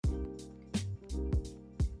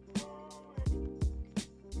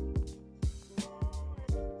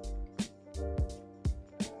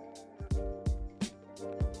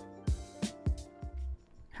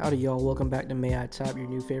Howdy, y'all. Welcome back to May I Tap, your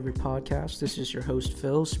new favorite podcast. This is your host,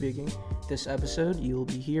 Phil, speaking. This episode, you will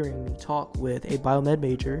be hearing me talk with a biomed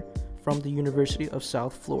major from the University of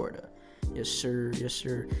South Florida. Yes, sir. Yes,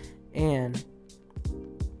 sir. And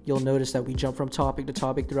you'll notice that we jump from topic to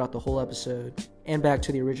topic throughout the whole episode and back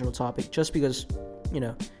to the original topic just because,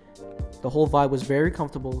 the whole vibe was very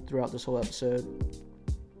comfortable throughout this whole episode.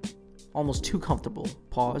 Almost too comfortable.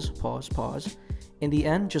 Pause. In the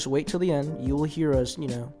end, just wait till the end. You will hear us,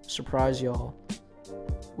 surprise y'all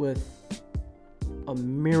with a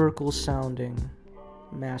miracle-sounding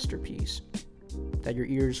masterpiece that your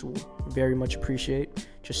ears will very much appreciate.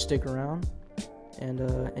 Just stick around and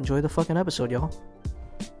enjoy the fucking episode, y'all.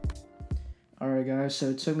 Alright, guys,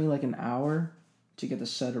 so it took me like an hour to get the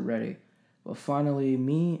setup ready. But finally,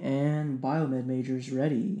 me and biomed major's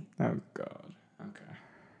ready. Oh, God. Okay.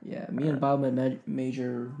 Yeah, me and biomed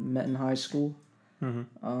major met in high school.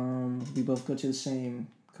 Mm-hmm. We both go to the same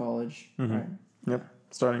college, mm-hmm. right? Yep.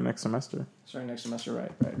 Starting next semester.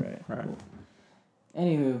 Right. Right. Cool.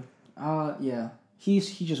 Anywho, yeah, he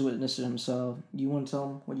just witnessed it himself. Do you want to tell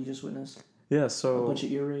him what you just witnessed? Yeah, so... A bunch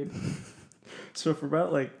of ear rape? So for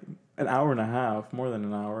about, an hour and a half, more than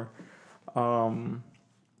an hour,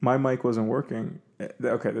 my mic wasn't working.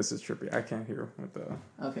 Okay, this is trippy. I can't hear with the...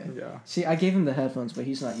 Okay. Yeah. See, I gave him the headphones, but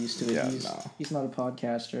he's not used to it. Yeah, He's not a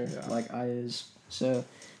podcaster like I is. So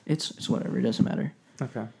it's whatever. It doesn't matter.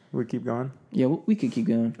 Okay. We keep going? Yeah, we could keep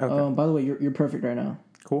going. Okay. By the way, you're perfect right now.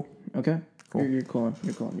 Cool. Okay? Cool. You're cool.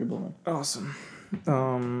 You're blooming. Awesome. Okay.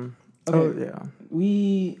 Oh, yeah.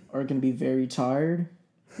 We are going to be very tired.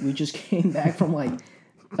 We just came back from,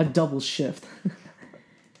 a double shift.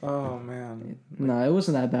 Oh, man. No, it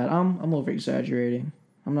wasn't that bad. I'm over-exaggerating.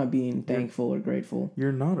 I'm not being thankful or grateful.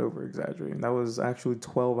 You're not over-exaggerating. That was actually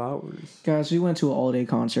 12 hours. Guys, we went to an all-day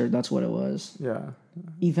concert. That's what it was. Yeah.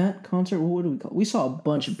 Event concert? What do we call it? We saw a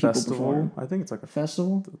bunch of people perform. I think it's like a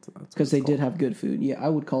festival. Because they did have good food. Yeah, I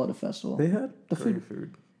would call it a festival. They had great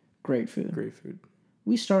food. Great food. Great food.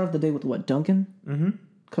 We started off the day with what, Dunkin'? Mm-hmm.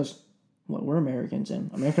 Because, we're Americans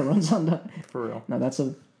and America runs on that. For real. No,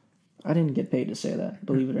 I didn't get paid to say that,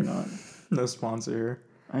 believe it or not. No sponsor here.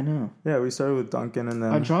 I know. Yeah, we started with Dunkin' and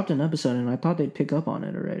then... I dropped an episode and I thought they'd pick up on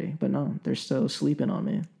it already. But no, they're still sleeping on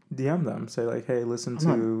me. DM them. Say hey, listen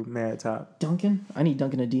to May I Tap. Dunkin'? I need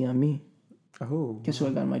Dunkin' to DM me. Oh. Guess who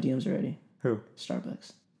I got in my DMs already? Who?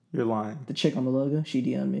 Starbucks. You're lying. The chick on the logo, she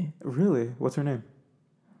DM'd me. Really? What's her name?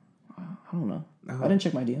 I don't know. I didn't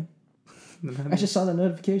check my DM. I just saw the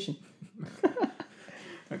notification.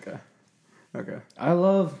 Okay. I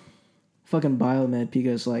love fucking Biomed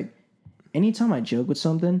because, anytime I joke with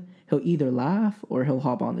something, he'll either laugh or he'll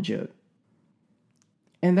hop on the joke.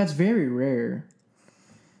 And that's very rare.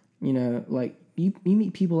 You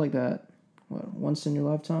meet people like that, once in your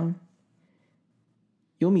lifetime?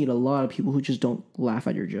 You'll meet a lot of people who just don't laugh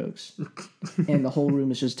at your jokes. And the whole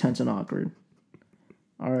room is just tense and awkward.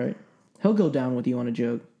 All right. He'll go down with you on a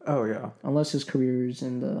joke. Oh, yeah. Unless his career is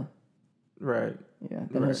in the... Right. Yeah,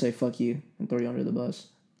 then he'll say, fuck you, and throw you under the bus.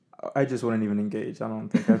 I just wouldn't even engage. I don't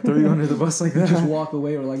think I'd throw you under the bus like that. Just walk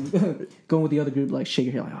away or, going with the other group,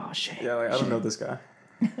 shake your head, oh, shit. Yeah, I don't know this guy.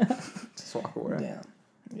 Just walk away. Damn.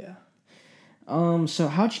 Yeah. So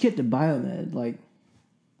how'd you get to Biomed?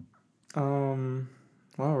 Wow,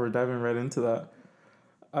 we're diving right into that.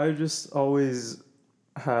 I just always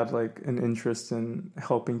had an interest in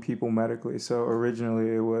helping people medically. So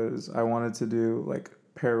originally I wanted to do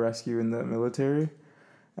pararescue in the military,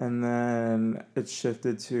 and then it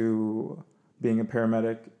shifted to being a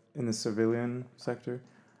paramedic in the civilian sector,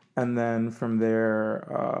 and then from there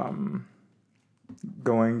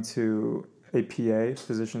going to a PA,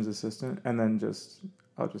 physician's assistant, and then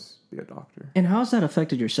I'll just be a doctor. And how's that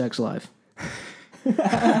affected your sex life?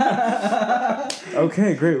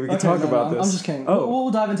 Okay, great. We can talk about this. I'm just kidding. Oh.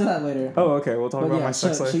 We'll dive into that later. Oh, okay. We'll talk about my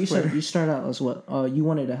sex life. So you later. said you started out as what? You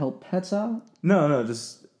wanted to help pets out? No,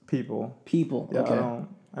 just people. People. Yeah, okay.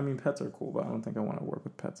 Pets are cool, but I don't think I want to work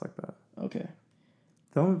with pets like that. Okay.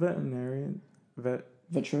 Don't veterinarian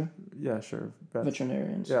Yeah, sure.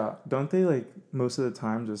 Veterinarians. Yeah. Don't they most of the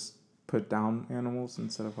time just put down animals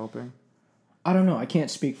instead of helping? I don't know. I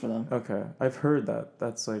can't speak for them. Okay. I've heard that.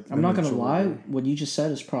 That's I'm not going to lie. What you just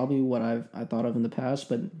said is probably what I thought of in the past,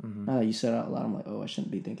 but Mm-hmm. now that you said it out loud, I'm like, oh, I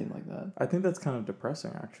shouldn't be thinking like that. I think that's kind of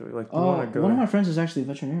depressing, actually. You want to go... One of my friends is actually a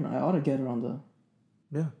veterinarian. I ought to get her on the...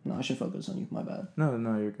 Yeah. No, I should focus on you. My bad. No,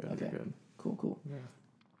 you're good. Okay. You're good. Cool.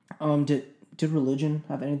 Yeah. Did religion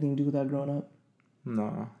have anything to do with that growing up?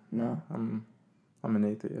 No. I'm an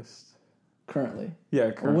atheist. Currently?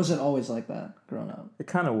 Yeah, currently. Or was it always like that growing up? It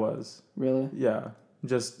kind of was. Really? Yeah.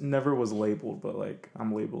 Just never was labeled, but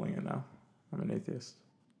I'm labeling it now. I'm an atheist.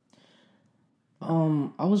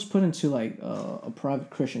 I was put into like a private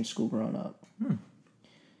Christian school growing up.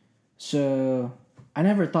 So I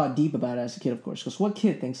never thought deep about it as a kid, of course, because what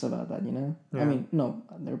kid thinks about that, you know? Yeah. I mean, no,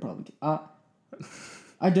 they're probably...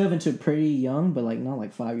 I dove into it pretty young, but like not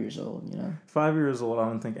like 5 years old, you know? 5 years old, I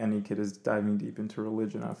don't think any kid is diving deep into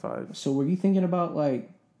religion at 5. So were you thinking about like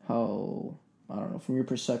how, I don't know, from your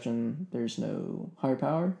perception, there's no higher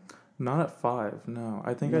power? Not at 5, no.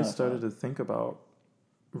 I think I started to think about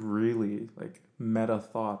really like meta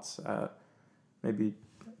thoughts at maybe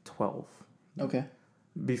 12. Okay.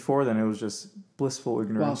 Before then, it was just blissful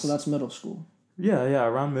ignorance. Wow, so that's middle school. Yeah.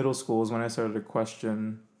 Around middle school is when I started to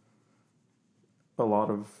question a lot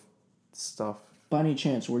of stuff. By any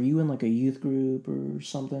chance, were you in like a youth group or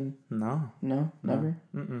something? No. No? Never?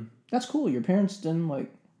 Mm-mm. That's cool. Your parents didn't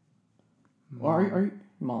like... Mom. Are you...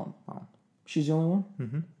 Mom. She's the only one?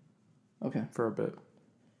 Mm-hmm. Okay. For a bit.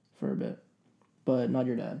 But not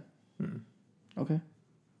your dad? Mm-mm. Okay.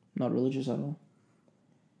 Not religious at all?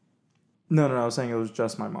 No, I was saying it was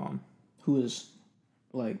just my mom. Who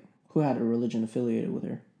had a religion affiliated with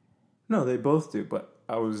her? No, they both do, but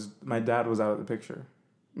my dad was out of the picture.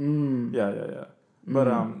 Yeah.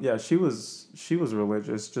 But she was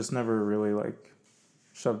religious, just never really like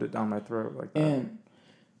shoved it down my throat like that. And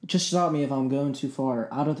just stop me if I'm going too far.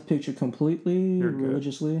 Out of the picture completely, You're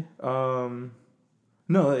religiously? Good.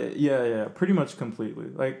 No, yeah, pretty much completely.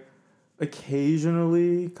 Like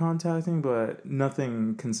occasionally contacting, but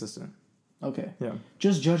nothing consistent. Okay. Yeah.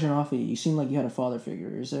 Just judging off of you seem like you had a father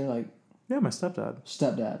figure. Is there like... Yeah, my stepdad.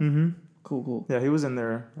 Mm-hmm. Cool. Yeah, he was in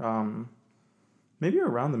there maybe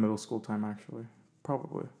around the middle school time, actually.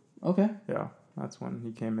 Probably. Okay. Yeah, that's when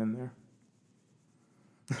he came in there.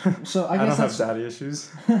 So I guess don't have daddy issues.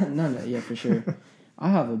 No, yeah, for sure. I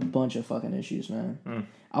have a bunch of fucking issues, man.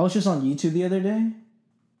 I was just on YouTube the other day,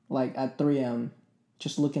 like at 3 a.m.,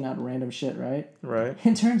 just looking at random shit, right? Right.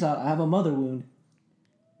 And turns out I have a mother wound.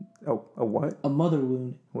 Oh, a what? A mother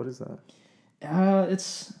wound. What is that?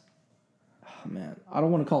 It's... Oh, man, I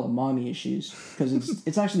don't want to call it mommy issues, because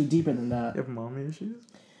it's actually deeper than that. You have mommy issues?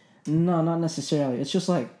 No, not necessarily. It's just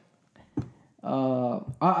like... Father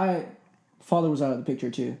was out of the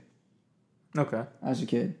picture, too. Okay. As a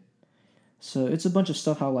kid. So it's a bunch of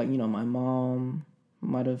stuff how, like, you know, my mom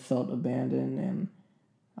might have felt abandoned, and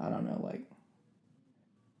I don't know, like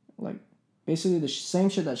basically the same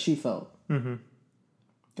shit that she felt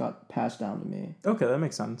got passed down to me. Okay, that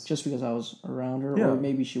makes sense. Just because I was around her, or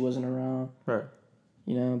maybe she wasn't around. Right.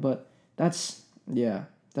 You know, but that's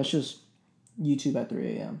just YouTube at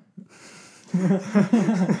 3 a.m.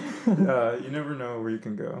 You never know where you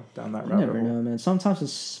can go down that rabbit hole. You never know, man. Sometimes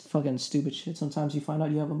it's fucking stupid shit. Sometimes you find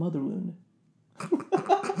out you have a mother wound.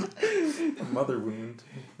 A mother wound.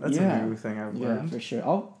 That's a new thing I've learned. Yeah, for sure.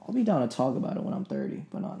 I'll be down to talk about it when I'm 30,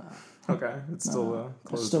 but not now. Okay, it's still a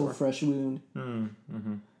closed it's still door. A fresh wound.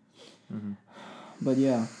 But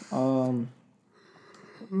yeah,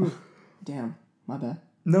 damn, my bad.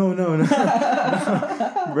 No.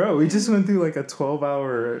 Bro, we just went through like a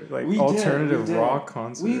 12-hour alternative rock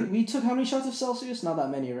concert. We took how many shots of Celsius? Not that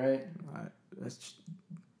many, right? That's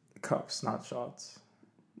cups, not shots.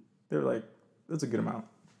 They're like, that's a good amount.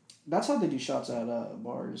 That's how they do shots at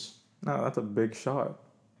bars. No, that's a big shot.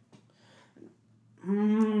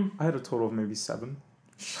 I had a total of maybe 7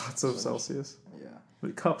 shots of Celsius. Yeah.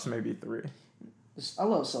 The cups maybe 3. I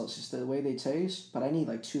love Celsius, the way they taste, but I need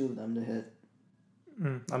like 2 of them to hit.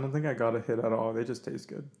 I don't think I got a hit at all. They just taste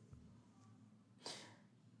good.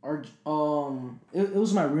 It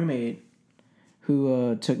was my roommate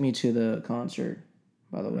who took me to the concert,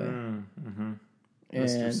 by the way.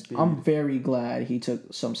 And I'm very glad he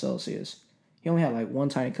took some Celsius. He only had like 1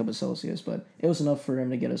 tiny cup of Celsius, but it was enough for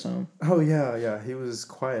him to get us home. Oh, yeah. He was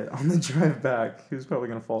quiet on the drive back. He was probably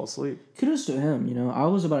going to fall asleep. Kudos to him, you know. I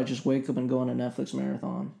was about to just wake up and go on a Netflix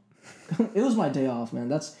marathon. It was my day off, man.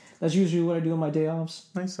 That's usually what I do on my day offs.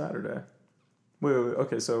 Nice Saturday. Wait.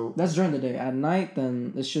 Okay, so... That's during the day. At night,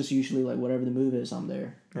 then it's just usually like whatever the move is, I'm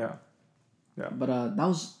there. Yeah. But that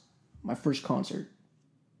was my first concert.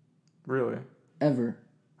 Really? Ever.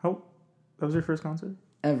 That was your first concert?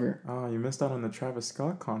 Ever. Oh, you missed out on the Travis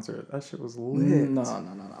Scott concert. That shit was lit. No.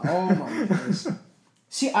 Oh my goodness.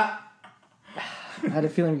 See, I had a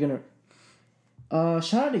feeling you're gonna...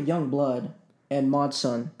 shout out to YungBlud and Mod's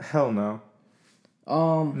son. Hell no.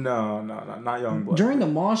 No, not YungBlud. During the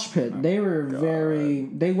mosh pit, they were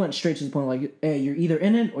they went straight to the point, like, hey, you're either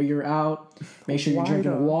in it or you're out. Make sure you're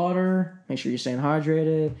drinking water. Make sure you're staying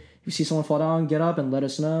hydrated. If you see someone fall down, get up and let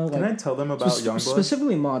us know. Can I tell them about YungBlud?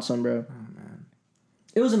 Specifically Mod's son, bro. Oh, man.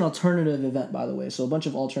 It was an alternative event, by the way. So a bunch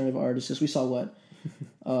of alternative artists. We saw what?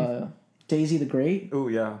 Daisy the Great. Oh,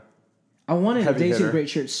 yeah. I wanted a Heavy Days hitter. of Great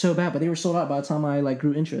shirts so bad, but they were sold out by the time I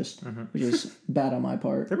grew interest, which is bad on my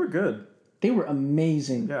part. They were good. They were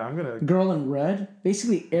amazing. Yeah, I'm gonna. Girl in Red,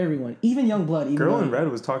 basically everyone, even YungBlud. Girl in Red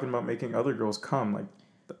was talking about making other girls come. Like,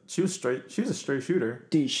 she was straight. She was a straight shooter.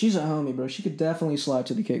 Dude, she's a homie, bro. She could definitely slide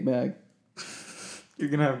to the kickback. You're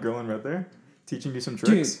gonna have Girl in Red there, teaching you some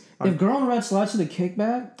tricks. Dude, if Girl in Red slides to the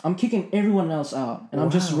kickback, I'm kicking everyone else out, and I'm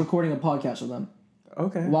just recording a podcast with them.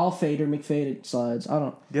 Okay. While Fader McFaded slides, I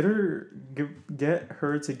don't. Get her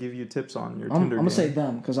to give you tips on your I'm Tinder gonna game. say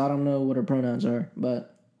them because I don't know what her pronouns are,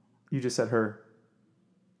 but You just said her.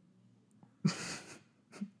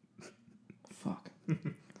 fuck.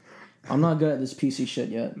 I'm not good at this PC shit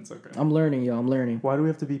yet. It's okay. I'm learning, yo. I'm learning. Why do we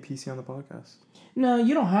have to be PC on the podcast? No,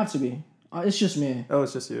 you don't have to be. It's just me. Oh,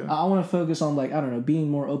 it's just you. I want to focus on, like, I don't know, being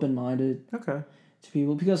more open-minded Okay. to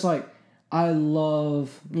people because, like, I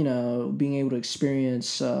love, being able to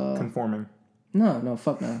experience. Conforming. No,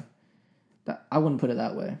 fuck no. I wouldn't put it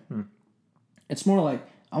that way. It's more like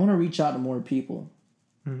I want to reach out to more people,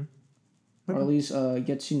 or at least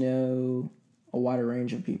get to know a wider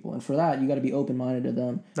range of people. And for that, you got to be open-minded to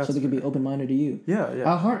them, so they can be open-minded to you. Yeah.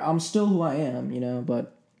 At heart, I'm still who I am,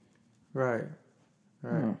 but Right.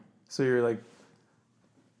 So you're like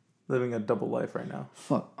living a double life right now.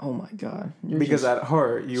 fuck. Oh my god. Because at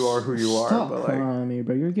heart, you are who you are. Stop But crying on me,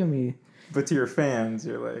 bro. You're giving me. But to your fans,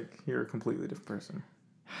 you're a completely different person.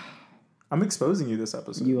 I'm exposing you this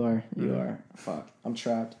episode. You are. Fuck. I'm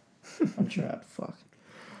trapped. Fuck.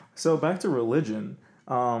 So back to religion.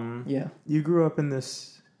 Yeah. You grew up in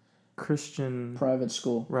this Christian Private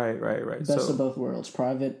school. Right. Best of both worlds,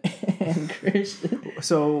 private and Christian.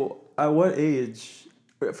 So at what age?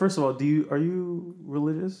 First of all, are you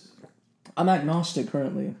religious? I'm agnostic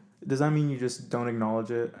currently. Does that mean you just don't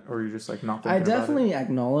acknowledge it, or you're just like not thinking I about it? definitely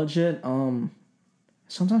acknowledge it.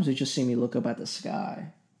 Sometimes they just see me look up at the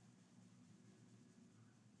sky,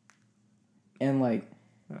 and like,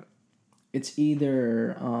 it's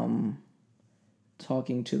either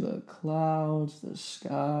talking to the clouds, the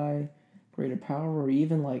sky, greater power, or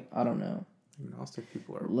even like I don't know. Agnostic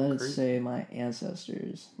people are. Let's say my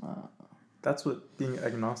ancestors. That's what being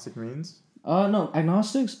agnostic means? No,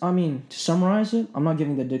 agnostics, I mean, to summarize it, I'm not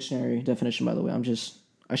giving the dictionary definition, by the way. I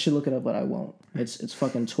should look it up, but I won't. It's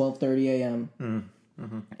fucking 12:30 a.m.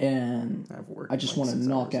 And I just want to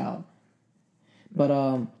knock out. But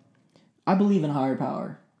I believe in higher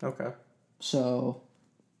power. Okay. So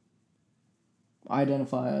I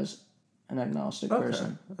identify as an agnostic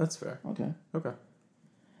person. That's fair. Okay. Okay.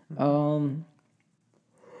 I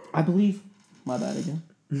believe. My bad again.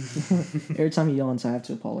 Every time he yawns, I have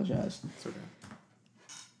to apologize. It's okay.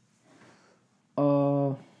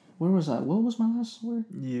 Where was I? What was my last word?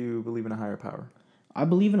 You believe in a higher power. I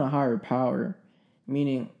believe in a higher power,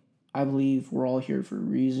 meaning I believe we're all here for a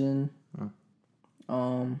reason.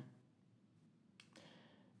 The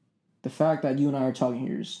fact that you and I are talking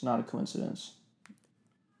here is not a coincidence.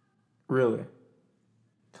 Really?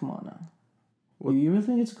 Come on now. You really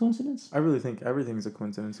think it's a coincidence? I really think everything's a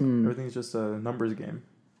coincidence. Everything's just a numbers game.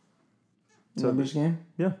 Numbers game?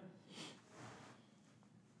 Yeah.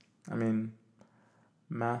 I mean,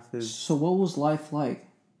 math is... So what was life like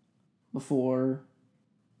before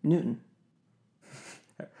Newton?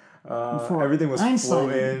 Before everything was Einstein.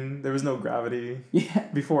 floating. There was no gravity. Yeah.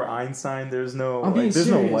 Before Einstein, there's no... I'm being there's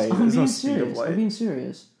serious. no light. I'm There's being no speed serious. of light. I'm being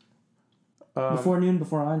serious. Before Newton,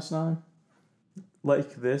 before Einstein?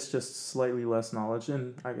 Like this, just slightly less knowledge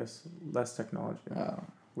and, I guess, less technology.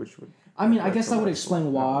 Which would... I mean, I guess that would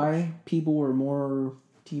explain why people were more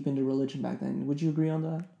deep into religion back then. Would you agree on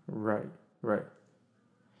that? Right.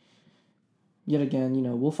 Yet again,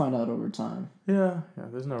 we'll find out over time. Yeah,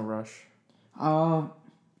 there's no rush. To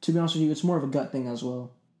be honest with you, it's more of a gut thing as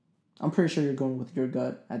well. I'm pretty sure you're going with your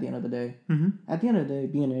gut at the end of the day. Mm-hmm. At the end of the day,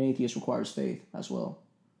 being an atheist requires faith as well,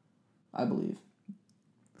 I believe.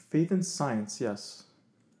 Faith in science, yes.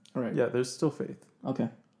 All right. Yeah, there's still faith. Okay.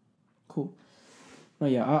 Cool. No,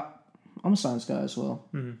 yeah, I'm a science guy as well.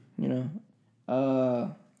 Mm-hmm.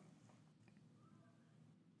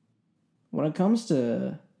 When it comes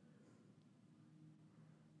to...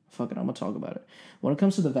 Fuck it, I'm gonna talk about it. When it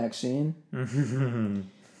comes to the vaccine...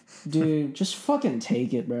 Dude, just fucking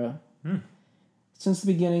take it, bro. Since the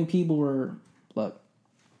beginning, people were... Look.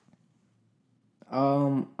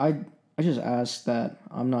 I just ask that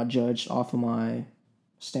I'm not judged off of my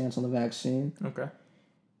stance on the vaccine. Okay.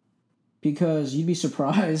 Because you'd be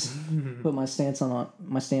surprised what my stance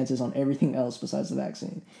is on everything else besides the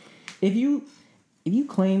vaccine. If you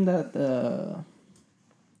claim that the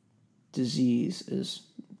disease is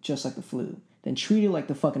just like the flu, then treat it like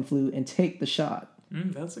the fucking flu and take the shot.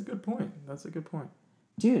 That's a good point.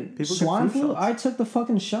 Dude, People swine get flu flu? shots. I took the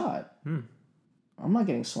fucking shot. Hmm. I'm not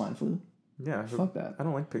getting swine flu. Yeah. Fuck that. I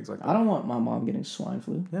don't like pigs like that. I don't want my mom getting swine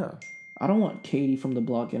flu. Yeah. I don't want Katie from the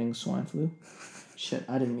block getting swine flu. Shit,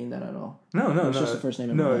 I didn't mean that at all. No. It's just the first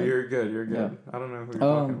name. No, you're good. You're good. Yeah. I don't know who you're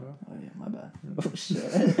talking about. Oh yeah, my bad. Oh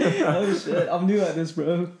shit. Oh shit. I'm new at this,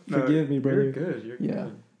 bro. Forgive me, brother. You're good. You're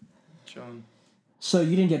good. John. So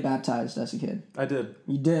you didn't get baptized as a kid? I did.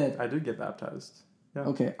 You did? I did get baptized. Yeah.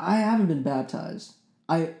 Okay, I haven't been baptized.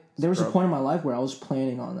 There was a point in my life where I was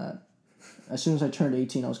planning on that. As soon as I turned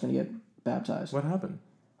 18, I was going to get baptized. What happened?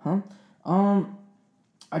 Huh?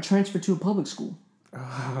 I transferred to a public school.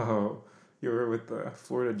 Oh, you were with the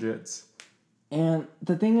Florida Jits. And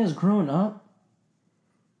the thing is, growing up,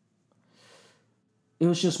 it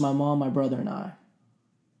was just my mom, my brother, and I.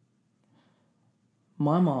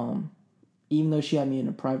 My mom, even though she had me in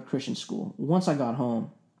a private Christian school, once I got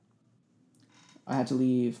home, I had to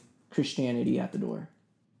leave Christianity at the door.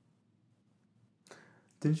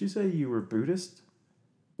 Didn't you say you were Buddhist?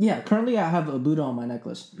 Yeah, currently I have a Buddha on my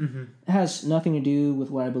necklace. Mm-hmm. It has nothing to do with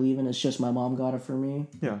what I believe in. It's just my mom got it for me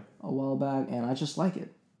a while back, and I just like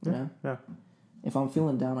it, you know? Yeah. If I'm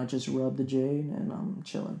feeling down, I just rub the jade, and I'm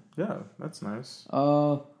chilling. Yeah, that's nice.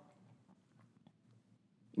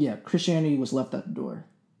 Yeah, Christianity was left at the door.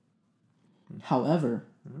 However,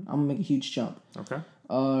 I'm going to make a huge jump. Okay.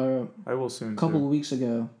 I will soon, A couple of weeks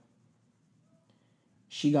ago,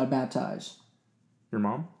 she got baptized. Your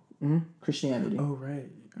mom? Mm-hmm. Christianity. Oh, right.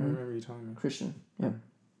 I remember you telling me. Christian, yeah.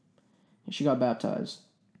 She got baptized.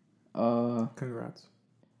 Congrats.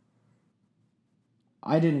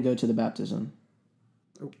 I didn't go to the baptism,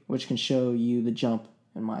 which can show you the jump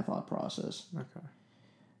in my thought process.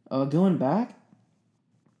 Okay. Going back.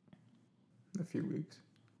 A few weeks.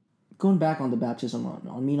 Going back on the baptism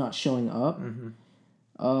on me not showing up,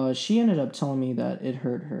 she ended up telling me that it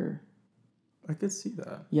hurt her. I could see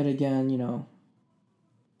that. Yet again,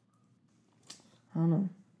 I don't know.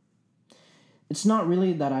 It's not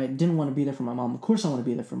really that I didn't want to be there for my mom. Of course I want to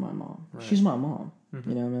be there for my mom. Right. She's my mom. Mm-hmm.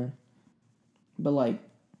 You know, man. But,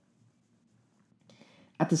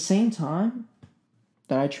 at the same time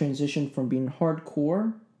that I transitioned from being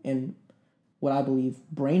hardcore and what I believe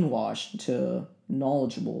brainwashed to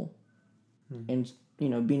knowledgeable and,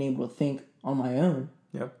 being able to think on my own.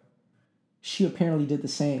 Yep. She apparently did the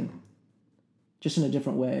same. Just in a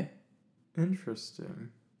different way. Interesting.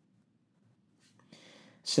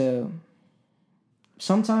 So,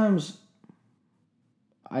 sometimes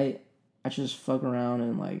I just fuck around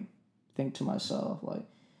and, think to myself,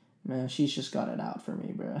 man, she's just got it out for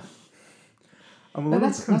me, bro. I'm a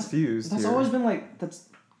little confused That's here. always been, that's...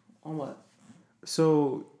 On what?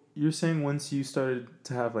 So, you're saying once you started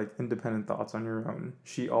to have, independent thoughts on your own,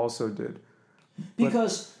 she also did.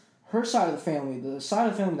 Because her side of the family, the side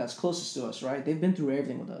of the family that's closest to us, right? They've been through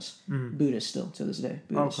everything with us. Mm-hmm. Buddhist still, to this day.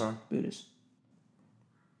 Buddhist. Okay. Buddhist.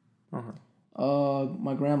 Uh-huh.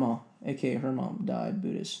 My grandma, a.k.a. her mom, died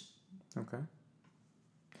Buddhist. Okay.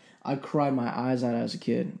 I cried my eyes out as a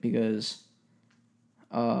kid because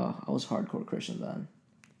I was hardcore Christian then.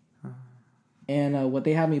 And what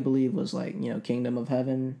they had me believe was kingdom of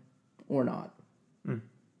heaven or not. Mm.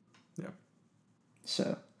 Yeah.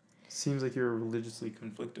 So. Seems like you're religiously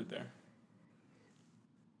conflicted there.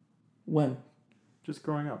 When? Just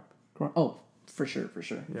growing up. Oh, for sure.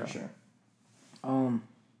 Yeah. For sure.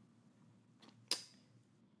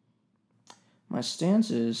 My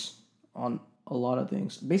stance is on a lot of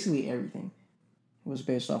things. Basically everything was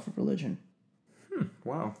based off of religion.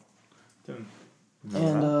 Wow. Didn't know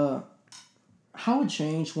and that. How it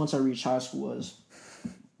changed once I reached high school was...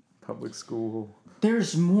 Public school.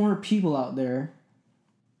 There's more people out there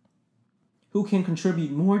who can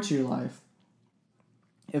contribute more to your life,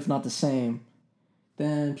 if not the same,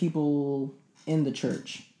 than people in the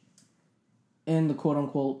church. In the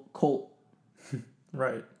quote-unquote cult.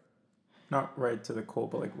 Right. Not right to the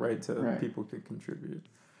cult, but right to people could contribute.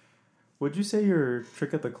 What'd you say your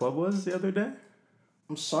trick at the club was the other day?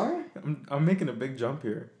 I'm sorry? I'm making a big jump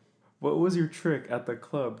here. What was your trick at the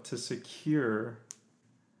club to secure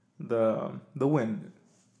the win,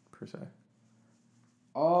 per se?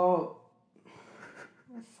 Oh,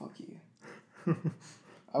 fuck you.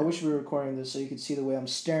 I wish we were recording this so you could see the way I'm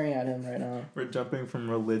staring at him right now. We're jumping from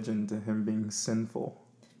religion to him being sinful.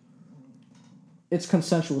 It's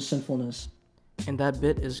consensual sinfulness. And that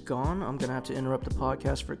bit is gone. I'm going to have to interrupt the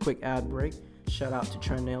podcast for a quick ad break. Shout out to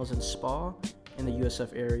Trend Nails and Spa in the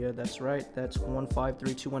USF area. That's right. That's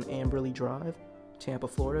 15321 Amberley Drive, Tampa,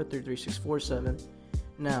 Florida, 33647.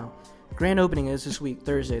 Now, grand opening is this week,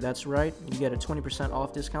 Thursday. That's right. You get a 20%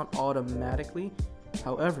 off discount automatically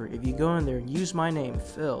However, if you go in there and use my name,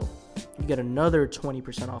 Phil, you get another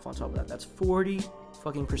 20% off on top of that. That's 40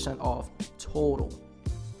 fucking percent off total.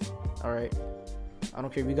 All right. I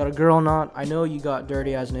don't care if you got a girl or not. I know you got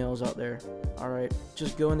dirty ass nails out there. All right.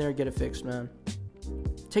 Just go in there and get it fixed, man.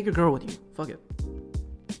 Take your girl with you. Fuck it.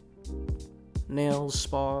 Nails,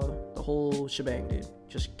 spa, the whole shebang, dude.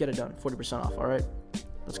 Just get it done. 40% off. All right.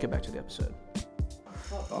 Let's get back to the episode.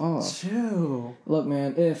 Oh, chill. Look,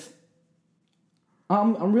 man. If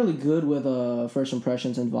I'm really good with first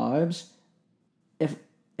impressions and vibes. If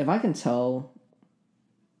I can tell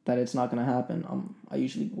that it's not gonna happen, I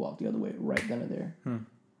usually walk the other way right then and there.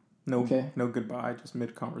 No goodbye, just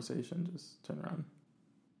mid conversation, just turn around.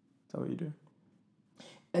 Is that what you do?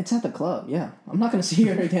 It's at the club, yeah. I'm not gonna see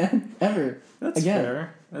her again ever. That's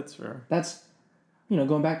fair. That's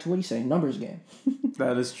going back to what you say, numbers game.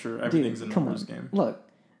 That is true. Everything's a numbers game. Look,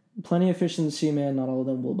 plenty of fish in the sea, man. Not all of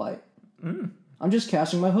them will bite. I'm just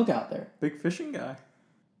casting my hook out there. Big fishing guy.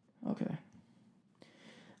 Okay.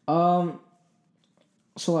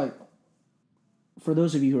 So, like, for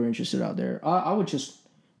those of you who are interested out there, I would just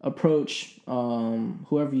approach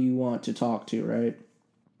whoever you want to talk to, right?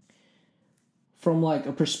 From, like,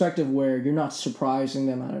 a perspective where you're not surprising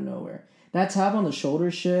them out of nowhere. That tap on the shoulder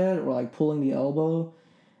shit or, like, pulling the elbow,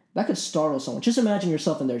 that could startle someone. Just imagine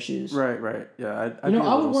yourself in their shoes. Right. Yeah, I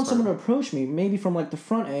would want someone to approach me, maybe from, like, the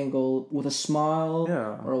front angle with a smile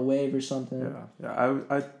or a wave or something. Yeah.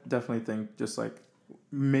 I definitely think just, like,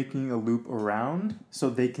 making a loop around so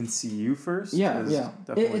they can see you first. Yeah.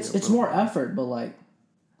 It's more effort, but, like,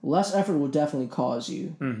 less effort will definitely cause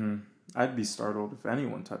you. Mm-hmm. I'd be startled if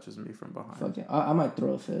anyone touches me from behind. Fuck yeah. I might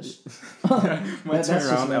throw a fist. Might turn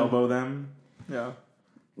around, elbow them. Yeah.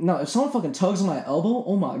 No, if someone fucking tugs on my elbow,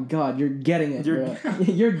 oh my god, you're getting it, bro.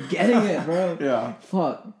 You're getting it, bro. Yeah.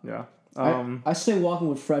 Fuck. Yeah. I stay walking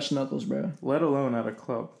with fresh knuckles, bro. Let alone at a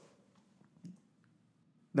club.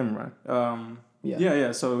 Never mind.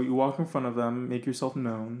 Yeah. So you walk in front of them, make yourself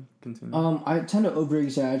known. Continue. I tend to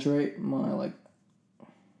over-exaggerate my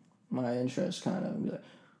interest, kind of. Be like,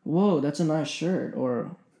 whoa, that's a nice shirt,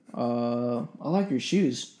 or I like your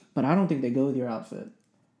shoes, but I don't think they go with your outfit.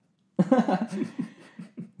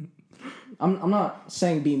 I'm not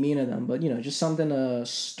saying be mean to them, but just something to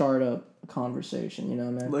start up a conversation,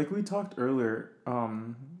 man. Like we talked earlier,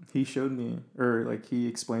 he showed me, or like he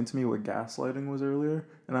explained to me what gaslighting was earlier,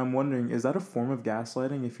 and I'm wondering, is that a form of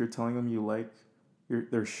gaslighting if you're telling them you like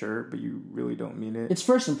their shirt but you really don't mean it? It's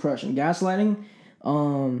first impression. Gaslighting,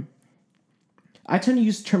 I tend to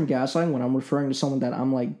use the term gaslighting when I'm referring to someone that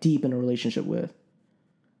I'm like deep in a relationship with.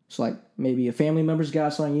 So like maybe a family member's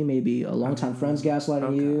gaslighting you, maybe a longtime friend's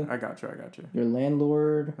gaslighting you. I got you. Your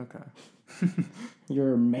landlord. Okay.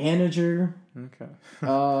 Your manager. Okay.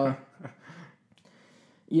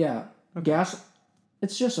 Yeah. Okay.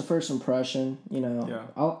 It's just a first impression, Yeah.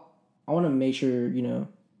 I want to make sure,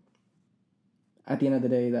 at the end of the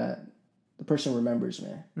day that the person remembers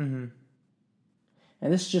me. Mm-hmm.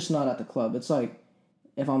 And this is just not at the club. It's like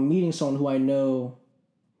if I'm meeting someone who I know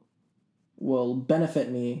will benefit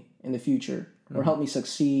me in the future or help me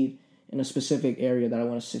succeed in a specific area that I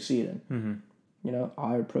want to succeed in. Mm-hmm.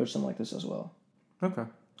 I approach them like this as well. Okay.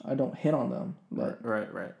 I don't hit on them, but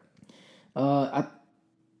right.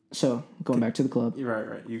 So going back to the club.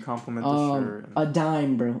 Right. You compliment the shirt. A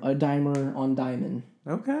dime, bro. A dimer on diamond.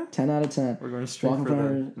 Okay. 10 out of 10. We're going straight for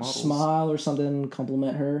the models. Smile or something.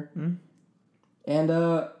 Compliment her. Mm. And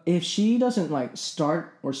if she doesn't like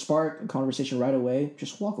start or spark a conversation right away,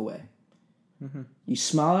 just walk away. Mm-hmm. You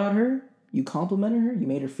smile at her, you complimented her, you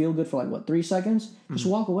made her feel good for 3 seconds, just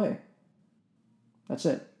walk away. That's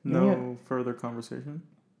it. No further conversation?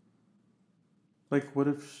 Like, what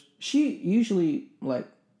if... She usually,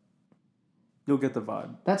 You'll get the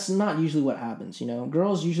vibe. That's not usually what happens,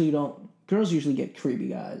 Girls usually get creepy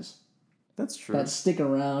guys. That's true. That stick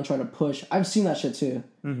around, try to push. I've seen that shit too.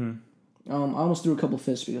 Mm-hmm. I almost threw a couple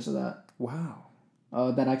fists because of that. Wow.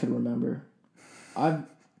 That I could remember.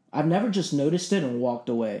 I've never just noticed it and walked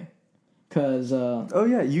away. Cause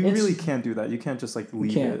you really can't do that. You can't just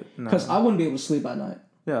leave it. Because I wouldn't be able to sleep at night.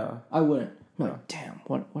 Yeah. I wouldn't. I'm like, damn,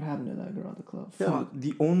 what happened to that girl at the club? Yeah, Fuck.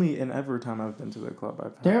 the only and ever time I've been to the club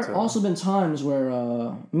I've had There have also been times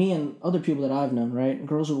where me and other people that I've known, right?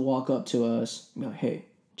 Girls would walk up to us and be like, hey,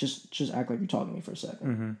 just act like you're talking to me for a second.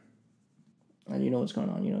 Mm-hmm. And you know what's going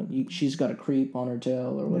on. She's got a creep on her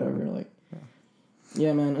tail or whatever.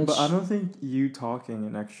 Yeah, man. But I don't think you talking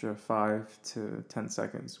an extra 5 to 10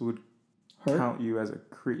 seconds would count you as a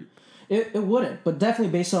creep. It wouldn't, but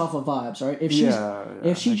definitely based off of vibes, right?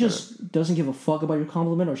 If she just doesn't give a fuck about your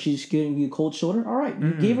compliment or she's giving you a cold shoulder, all right,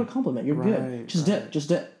 you gave her a compliment. You're good. Just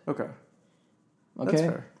dip. Okay. Okay. That's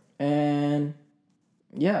fair. And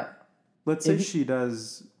yeah. Let's say she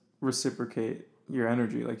does reciprocate your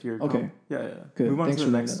energy, like your okay. Yeah. Good. Move on Thanks to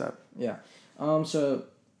the for next that. step. Yeah. So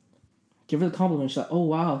give her the compliment. She's like, "Oh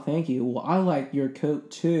wow, thank you. Well, I like your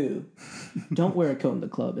coat too. Don't wear a coat in the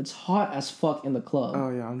club. It's hot as fuck in the club.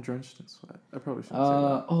 Oh yeah, I'm drenched in sweat. I probably shouldn't say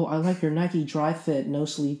that. Oh, I like your Nike dry fit, no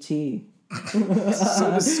sleeve tee.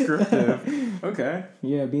 So descriptive. Okay.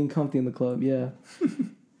 Yeah, being comfy in the club. Yeah.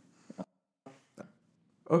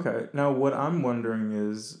 Okay. Now what I'm wondering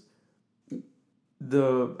is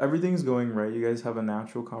everything's going right. You guys have a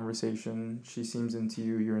natural conversation. She seems into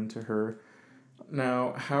you, you're into her.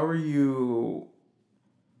 Now, how are you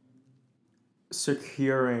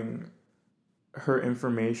securing her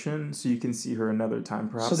information so you can see her another time,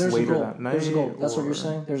 perhaps So later that night? There's a goal. That's what you're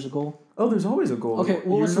saying? There's a goal? Oh, there's always a goal. Okay,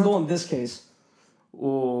 well, what's the goal in this case?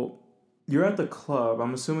 Well, you're at the club.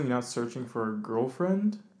 I'm assuming you're not searching for a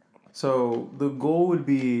girlfriend. So the goal would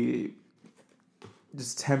be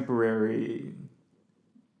just temporary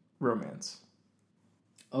romance.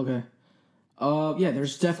 Okay. Yeah,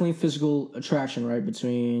 there's definitely physical attraction, right,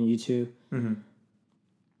 between you two. Mm-hmm.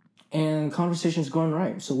 And conversation's going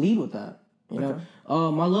right. So lead with that. You know?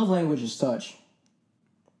 My love language is touch.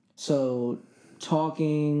 So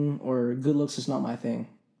talking or good looks is not my thing.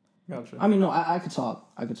 Gotcha. I mean, no, I could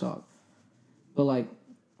talk. But like,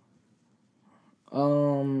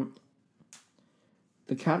 the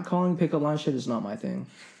catcalling pickup line shit is not my thing.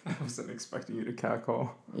 I wasn't expecting you to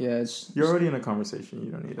catcall. Yeah, You're already in a conversation.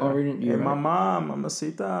 You don't need that. Hey, right. mama,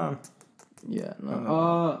 mamacita. Yeah,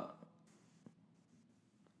 no.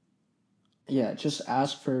 Yeah, I would just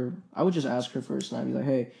ask her first, and I'd be like,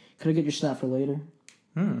 hey, could I get your snap for later?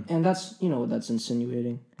 And that's, what that's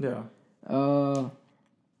insinuating. Yeah. Or...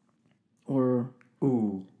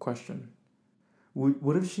 Ooh, question.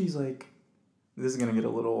 What if she's like... This is going to get a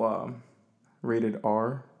little rated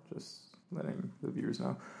R, just letting the viewers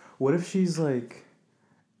know. What if she's like,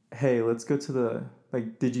 hey, let's go to the...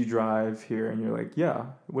 Like, did you drive here? And you're like, yeah.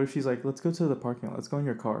 What if she's like, let's go to the parking lot. Let's go in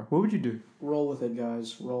your car. What would you do? Roll with it,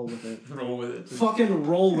 guys. Roll with it. Roll with it. Fucking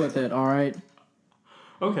roll with it, all right?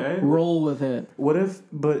 Okay. Roll with it. What if,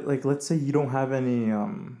 but like, let's say you don't have any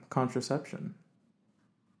contraception.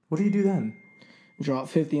 What do you do then? Drop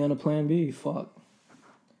 50 on a plan B. Fuck.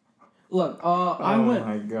 Look, I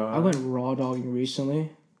went raw dogging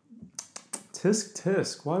recently.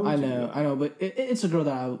 Tisk. Why would you? I know, but it's a girl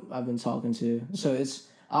that I've been talking to. So it's,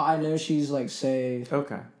 I know she's like, say...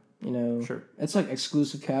 Okay. Sure. It's like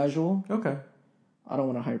exclusive casual. Okay. I don't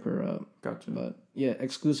want to hype her up. Gotcha. But yeah,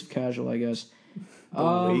 exclusive casual, I guess. The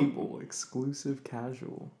label, exclusive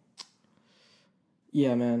casual.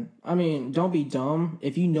 Yeah, man. I mean, don't be dumb.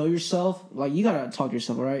 If you know yourself, like, you gotta talk to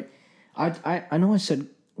yourself, all right? I know I said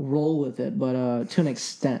roll with it, but to an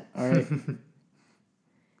extent, all right?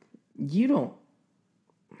 You don't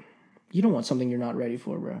want something you're not ready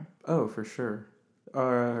for, bro. Oh, for sure.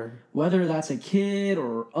 Whether that's a kid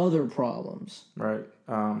or other problems. Right.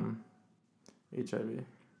 HIV.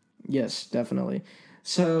 Yes, definitely.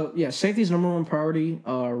 So, yeah, safety is number one priority.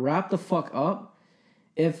 Wrap the fuck up.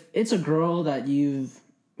 If it's a girl that you've,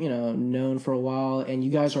 known for a while and you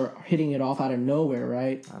guys are hitting it off out of nowhere,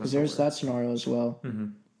 right? Because there's that scenario as well. Mm-hmm.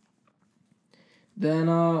 Then,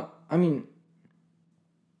 I mean,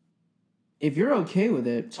 if you're okay with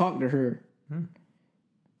it, talk to her.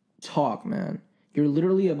 Talk, man. You're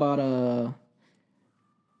literally about to...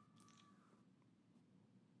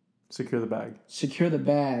 Secure the bag.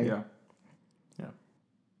 Yeah.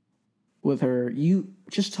 With her. You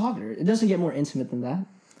just talk to her. It doesn't get more intimate than that.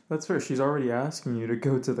 That's fair. She's already asking you to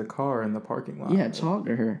go to the car in the parking lot. Yeah, talk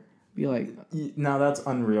to her. Be like... Now, that's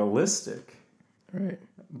unrealistic. Right.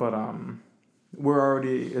 But, we're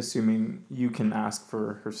already assuming you can ask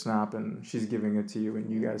for her snap and she's giving it to you and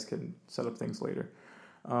you guys can set up things later.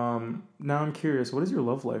 Now I'm curious, what does your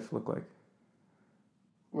love life look like?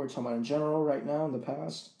 We're talking about in general right now, in the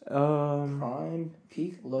past? Prime,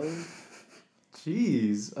 peak, low?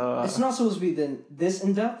 Jeez. It's not supposed to be this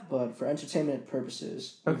in-depth, but for entertainment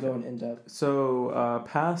purposes, we're going in-depth. So,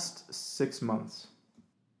 past 6 months.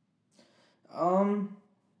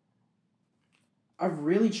 I've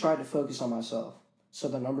really tried to focus on myself, so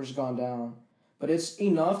the number's gone down. But it's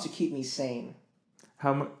enough to keep me sane.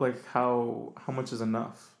 How much is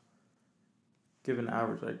enough? Give an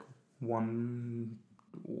average, like one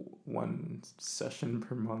session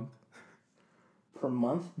per month. Per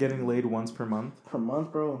month? Getting laid once per month? Per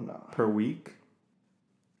month, bro? No. Per week?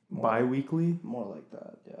 Bi-weekly? More like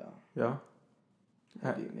that, yeah. Yeah?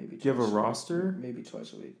 Maybe do you have a roster? Maybe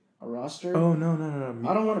twice a week. A roster? Oh, no.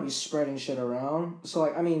 I don't want to be spreading shit around. So,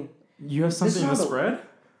 like, I mean... You have something to spread?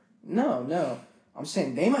 No. I'm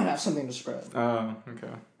saying they might have something to spread. Oh,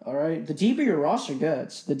 okay. All right? The deeper your roster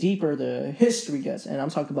gets, the deeper the history gets. And I'm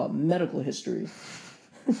talking about medical history.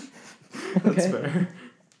 That's fair.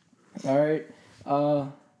 All right?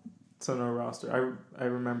 So no roster. I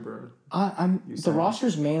remember. The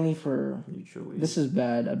roster's mainly for... Mutually. This is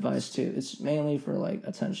bad advice, too. It's mainly for, like,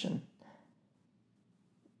 attention.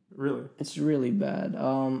 Really? It's really bad.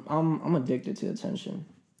 I'm addicted to attention.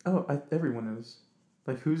 Oh, everyone is.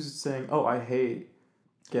 Like, who's saying, oh, I hate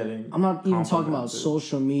getting... I'm not even talking about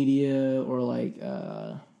social media or, like,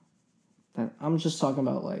 I'm just talking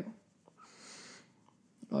about, like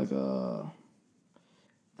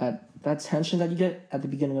that tension that you get at the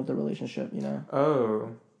beginning of the relationship, you know? Oh,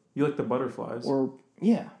 you like the butterflies? Or,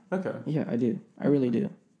 yeah. Okay. Yeah, I do. I really do.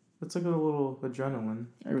 It's like a little adrenaline.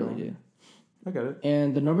 I really do. I get it.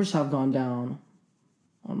 And the numbers have gone down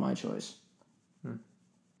on my choice.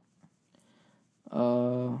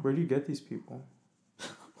 Where do you get these people?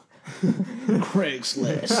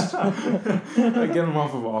 Craigslist. I get them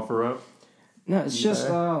off of OfferUp. No, it's just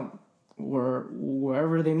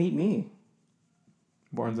wherever they meet me.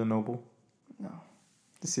 Barnes and Noble. No.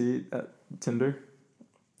 See at Tinder.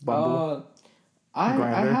 Bumble. I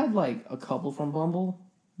had like a couple from Bumble.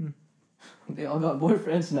 They all got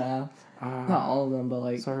boyfriends now. Not all of them, but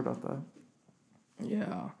like. Sorry about that.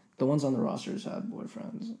 Yeah, the ones on the rosters have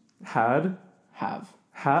boyfriends. Have. Yes.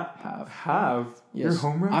 You're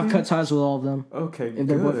homewrecking? I've cut ties with all of them. Okay, if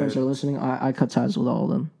their boyfriends are listening, I cut ties with all of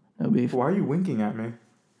them. No beef. Why are you winking at me?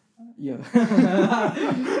 Yeah. I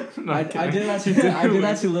did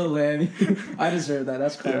that to Lil Lammy. I deserve that.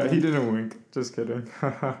 That's cool. Yeah, he didn't wink. Just kidding.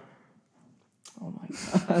 Oh my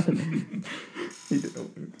god. He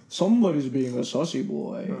didn't wink. Somebody's being a sussy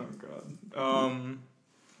boy. Oh god.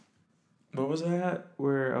 What was that?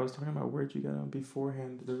 Where I was talking about where'd you get on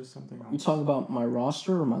beforehand? There was something else. You talking about my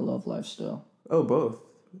roster or my love life still? Oh, both.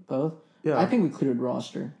 Both? Yeah. I think we cleared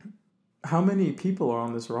roster. How many people are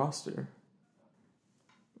on this roster?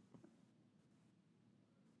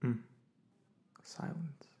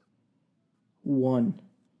 Silence. 1.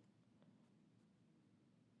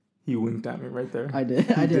 He winked at me right there. I did.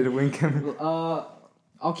 He did wink at me.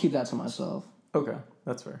 I'll keep that to myself. Okay,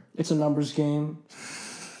 that's fair. It's a numbers game.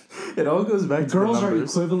 It all goes back to girls the are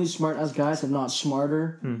numbers. equivalently smart as guys, if not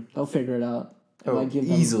smarter. They'll figure it out. Oh, I give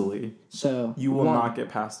them, easily. So you will not get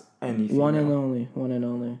past anything. One and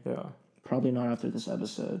only. Yeah. Probably not after this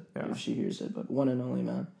episode if she hears it, but one and only,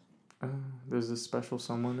 man. There's a special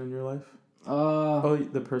someone in your life.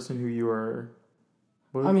 The person who you are.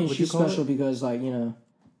 She's special because, like, you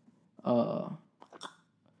know,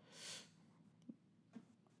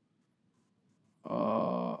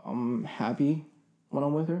 I'm happy when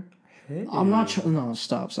I'm with her. Hey. I'm not. No,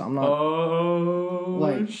 stop. I'm not. Oh,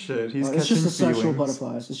 like shit! He's catching just a feelings. sexual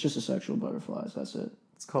butterflies. It's just a sexual butterflies. That's it.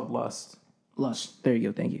 It's called lust. Lust. There you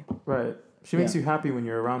go. Thank you. Right. She makes you happy when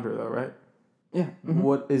you're around her, though, right? Yeah. Mm-hmm.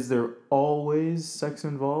 What is there always sex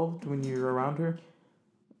involved when you're around her?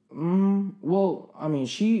 Well, I mean,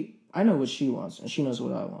 I know what she wants, and she knows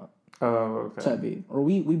what I want. Oh, okay. Type B, or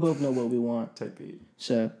we both know what we want. Type B.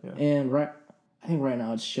 So, and I think right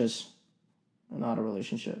now it's just not a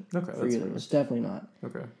relationship. Okay, for either. It's definitely not.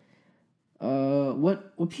 Okay.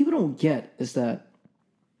 What people don't get is that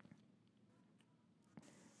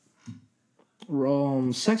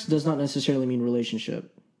sex does not necessarily mean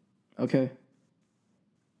relationship. Okay.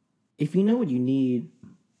 If you know what you need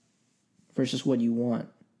versus what you want,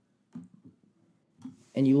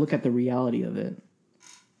 and you look at the reality of it,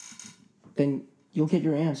 then you'll get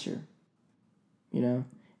your answer. You know?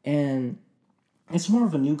 And it's more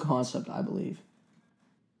of a new concept, I believe.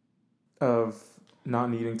 Of not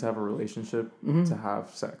needing to have a relationship to have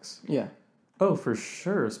sex. Yeah. Oh, for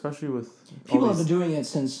sure. Especially with... People have been doing it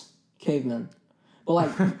since cavemen. But,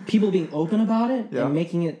 like, people being open about it and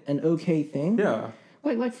making it an okay thing. Yeah.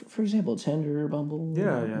 Like for example, Tinder, Bumble.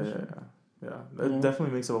 Yeah. It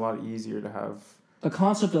definitely makes it a lot easier to have... The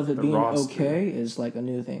concept of it being roster. Okay is like a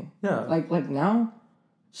new thing. Yeah. Like now,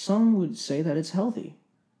 some would say that it's healthy.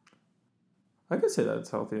 I could say that it's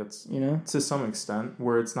healthy. It's, you know, to some extent,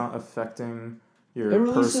 where it's not affecting your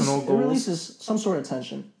It personal goals. releases some sort of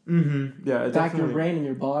tension. Mm-hmm. Yeah, it back your brain and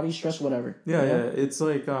your body, stress, whatever. Yeah, yeah. It's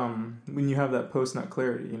like when you have that post-nut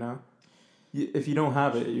clarity, you know? If you don't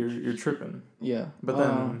have it, you're tripping. Yeah. But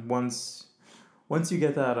then once you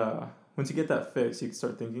get that fix, you can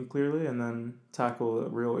start thinking clearly and then tackle the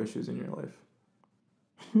real issues in your life.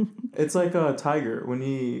 It's like a Tiger when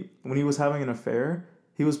he was having an affair,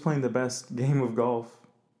 he was playing the best game of golf.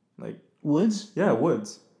 Like Woods? Yeah,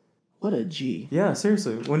 Woods. What a G. Yeah,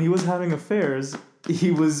 seriously. When he was having affairs,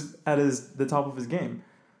 he was at the top of his game.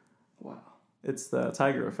 Wow. It's the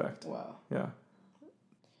tiger effect. Wow. Yeah.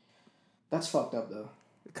 That's fucked up though.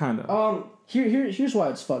 Kind of. Here's why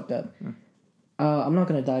it's fucked up. I'm not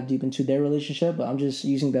gonna dive deep into their relationship, but I'm just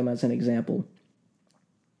using them as an example.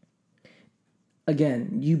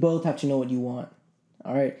 Again, you both have to know what you want.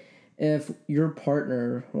 All right. If your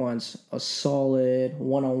partner wants a solid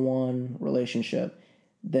one-on-one relationship,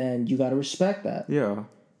 then you got to respect that. Yeah.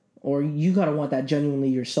 Or you got to want that genuinely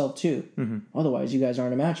yourself too. Mm-hmm. Otherwise, you guys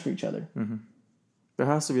aren't a match for each other. Mm-hmm. There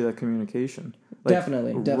has to be that communication.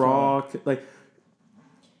 Definitely. Like,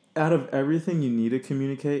 out of everything you need to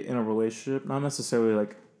communicate in a relationship, not necessarily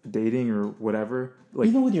like dating or whatever, like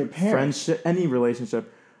even with your parents, friendship, any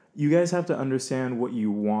relationship, you guys have to understand what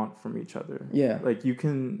you want from each other. Yeah. Like, you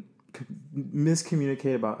can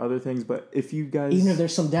miscommunicate about other things, but if you guys, even if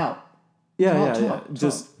there's some doubt, talk.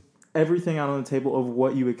 Just everything out on the table of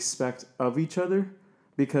what you expect of each other,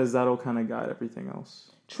 because that'll kind of guide everything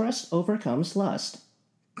else. Trust overcomes lust.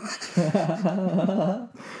 I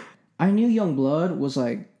knew YungBlud was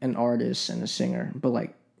like an artist and a singer, but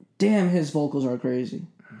like, damn, his vocals are crazy.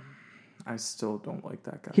 I still don't like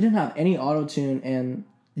that guy. He didn't have any auto-tune, and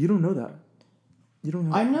you don't know that. You don't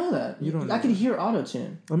know. I know that. You don't. I could hear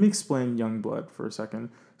auto-tune. Let me explain YungBlud for a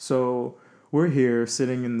second. So we're here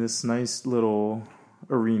sitting in this nice little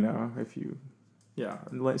arena.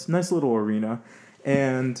 Nice little arena,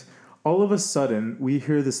 and all of a sudden we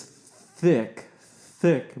hear this thick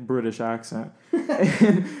British accent,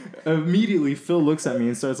 and immediately Phil looks at me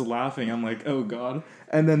and starts laughing. I'm like, oh god!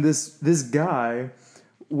 And then this guy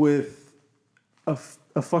with a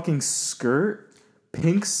fucking skirt.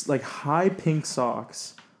 Pinks, like high pink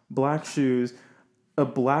socks, black shoes, a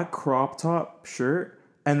black crop top shirt,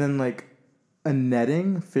 and then like a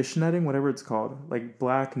netting, fish netting, whatever it's called, like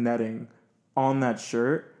black netting on that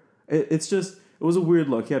shirt. It was a weird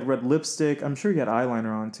look. He had red lipstick. I'm sure he had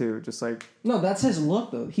eyeliner on too. Just like, no, that's his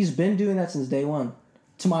look though. He's been doing that since day one,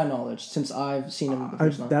 to my knowledge, since I've seen him the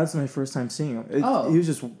first time. That's my first time seeing him.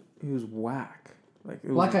 He was whack.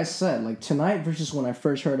 Like I said, like tonight versus when I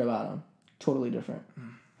first heard about him. Totally different.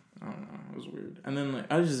 I don't know. It was weird. And then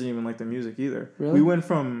like, I just didn't even like the music either. Really? We went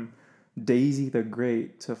from Daisy the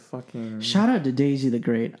Great to fucking... Shout out to Daisy the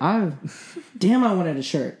Great. Damn, I wanted a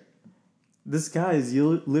shirt. This guy is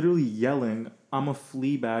literally yelling, I'm a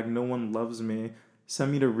flea bag, no one loves me.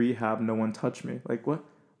 Send me to rehab, no one touch me. Like, what?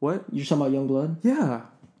 You're talking about YungBlud? Yeah.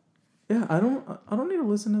 Yeah, I don't need to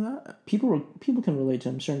listen to that. People can relate to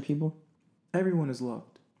him, certain people. Everyone is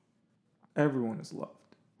loved. Everyone is loved.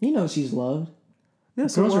 He knows he's loved. Yeah,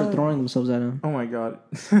 girls are throwing themselves at him. Oh my god.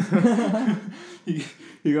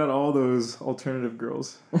 You got all those alternative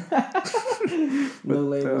girls. No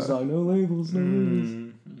labels, dog. No labels.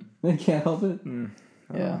 They can't help it.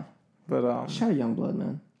 Yeah. But shout out YungBlud,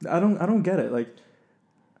 man. I don't get it. Like,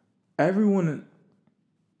 everyone,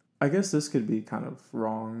 I guess this could be kind of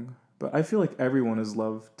wrong, but I feel like everyone is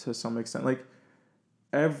loved to some extent. Like,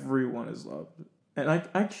 everyone is loved. And I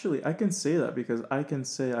can say that because I can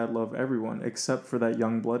say I love everyone except for that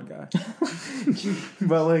YungBlud guy.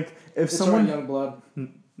 But like, if it's someone YungBlud,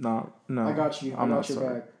 no, I got you. I got your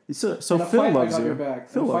back. So Phil loves you.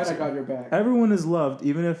 Phil loves you. I got your back. Everyone is loved,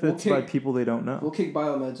 even if it's by people they don't know. We'll kick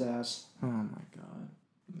Biomed's ass. Oh my god,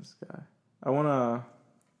 this guy. I wanna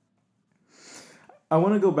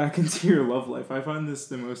go back into your love life. I find this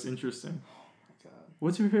the most interesting. Oh my god.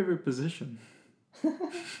 What's your favorite position?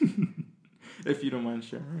 If you don't mind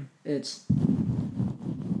sharing. It's...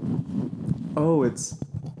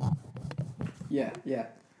 Yeah.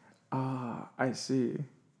 Ah, I see.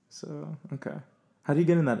 So, okay. How do you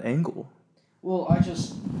get in that angle? Well, I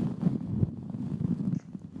just...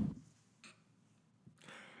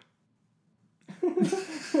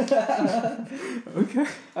 Okay.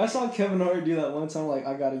 I saw Kevin Hart do that one time. Like,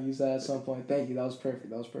 I gotta use that at some point. Thank you. That was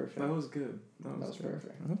perfect. That was good. That was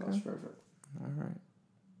perfect. Okay. That was perfect. All right.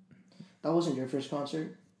 That wasn't your first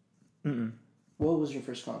concert? Mm-mm. What was your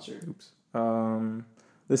first concert? Oops.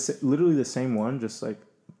 Literally the same one, just like,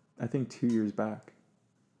 I think 2 years back.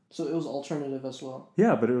 So it was alternative as well?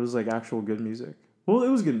 Yeah, but it was like actual good music. Well, it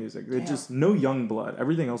was good music. It just, no YungBlud.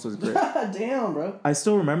 Everything else was great. Damn, bro. I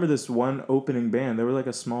still remember this one opening band. They were like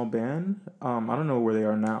a small band. I don't know where they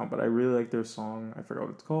are now, but I really like their song. I forgot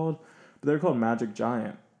what it's called. But they're called Magic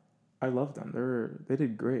Giant. I love them. They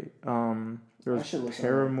did great. There was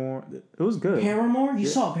Paramore. It was good. Paramore? You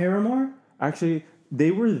saw Paramore? Actually,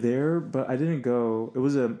 they were there, but I didn't go. It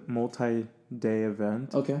was a multi-day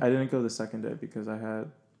event. Okay. I didn't go the second day because I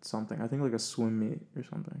had something. I think like a swim meet or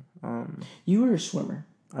something. You were a swimmer.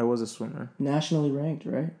 I was a swimmer. Nationally ranked,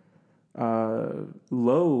 right?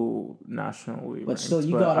 Low nationally But ranked, still,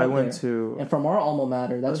 you but got I up went there. to And from our alma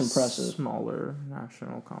mater, that's a impressive. smaller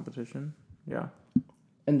national competition. Yeah.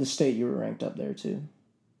 In the state, you were ranked up there too.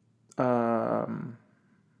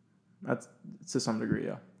 That's to some degree,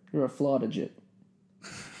 yeah. You're a flawdigit.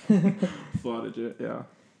 Flawdigit, yeah.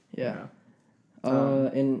 Yeah.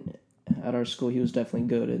 And at our school, he was definitely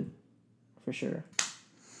goated, for sure.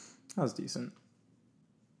 That was decent.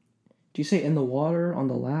 Do you say in the water, on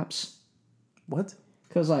the laps? What?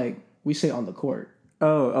 Because, like, we say on the court. I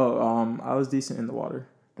was decent in the water.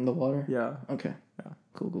 In the water? Yeah. Okay. Yeah.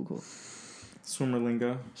 Cool. Swimmer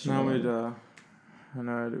lingo. Now I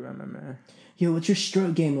know I do MMA. Yo, what's your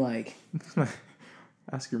stroke game like?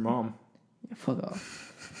 Ask your mom. Yeah, fuck off.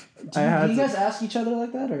 Do you guys ask each other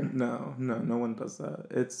like that, or? No one does that.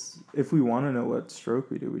 It's, if we want to know what stroke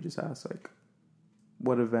we do, we just ask, like,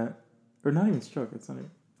 what event, or not even stroke, it's not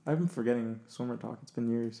even, I've been forgetting swimmer talk, it's been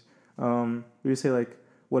years. We just say, like,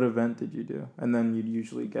 what event did you do? And then you'd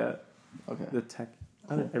usually get the tech.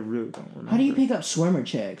 Cool. I really don't remember. How do you pick up swimmer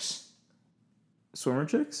chicks? Swimmer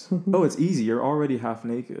chicks? Oh, it's easy. You're already half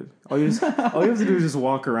naked. All you have to do is just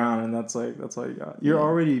walk around, and that's all you got. You're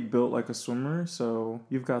already built like a swimmer, so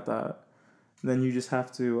you've got that. Then you just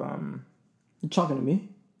have to. You're talking to me?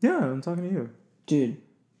 Yeah, I'm talking to you, dude.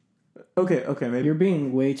 Okay, maybe you're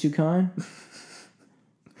being way too kind.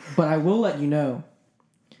 But I will let you know,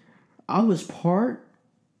 I was part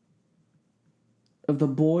of the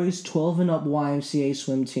boys 12 and up YMCA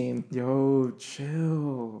swim team. Yo,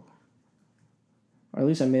 chill. Or at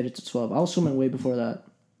least I made it to 12. I was swimming way before that.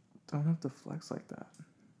 Don't have to flex like that.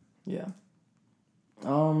 Yeah.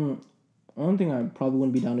 One thing I probably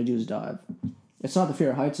wouldn't be down to do is dive. It's not the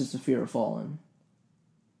fear of heights, it's the fear of falling.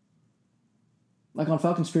 Like on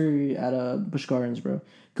Falcon's Fury at Busch Gardens, bro.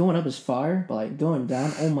 Going up is fire, but like going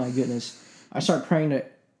down, oh my goodness. I start praying to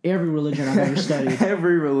every religion I've ever studied.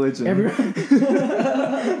 Every religion. You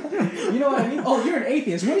know what I mean? Oh, you're an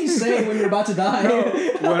atheist. What do you say when you're about to die? No,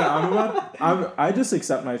 when I just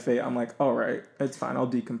accept my fate. I'm like, all right, it's fine. I'll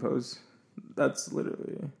decompose. That's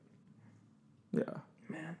literally, yeah.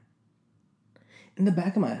 Man. In the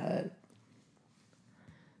back of my head,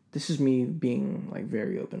 this is me being like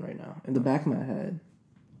very open right now. In the back of my head,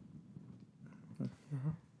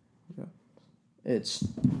 yeah. It's,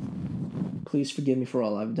 please forgive me for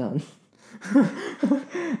all I've done.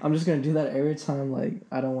 I'm just gonna do that every time. Like,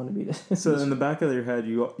 I don't want to be this. So in the back of your head,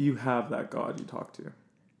 you have that God you talk to.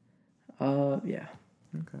 Yeah.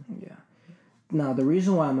 Okay. Yeah. Now the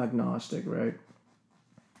reason why I'm agnostic, right,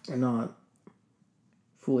 and not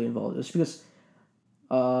fully involved, is because,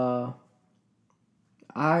 I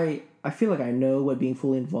feel like I know what being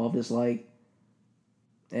fully involved is like,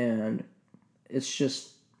 and it's just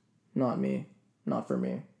not me, not for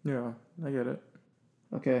me. Yeah, I get it.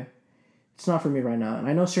 Okay. It's not for me right now. And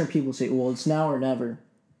I know certain people say, well, it's now or never.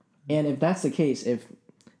 And if that's the case, if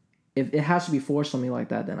it has to be forced on me like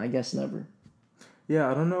that, then I guess never. Yeah,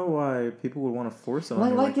 I don't know why people would want to force it on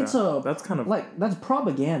you like it's that. That's kind of... like, that's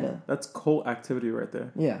propaganda. That's cult activity right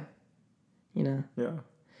there. Yeah. You know? Yeah.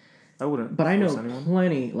 I wouldn't. But I know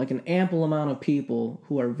plenty, like an ample amount of people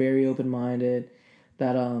who are very open-minded,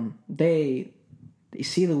 that they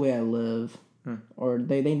see the way I live, or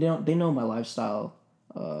they know my lifestyle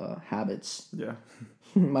habits, yeah,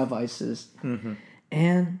 my vices,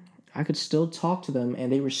 and I could still talk to them,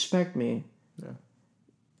 and they respect me,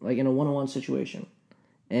 like in a one-on-one situation,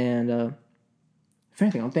 and if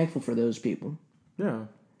anything, I'm thankful for those people. Yeah,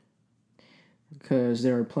 because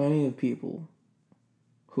there are plenty of people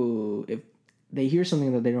who, if they hear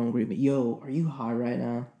something that they don't agree with, yo, are you high right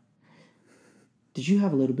now? Did you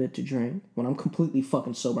have a little bit to drink? When I'm completely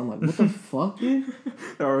fucking sober, I'm like, what the fuck, dude?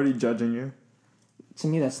 They're already judging you. To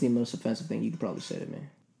me, that's the most offensive thing you could probably say to me.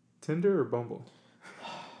 Tinder or Bumble?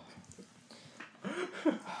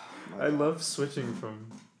 I love switching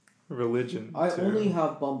from religion. I only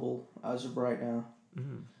have Bumble as of right now.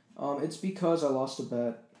 It's because I lost a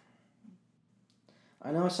bet.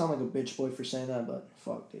 I know I sound like a bitch boy for saying that, but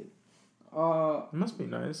fuck, dude. It must be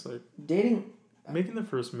nice, like dating. Making the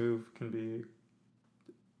first move can be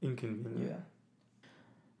inconvenient.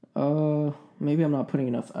 Yeah. Maybe I'm not putting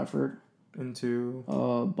enough effort into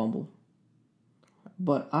Bumble.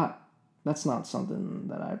 But that's not something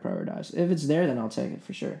that I prioritize. If it's there, then I'll take it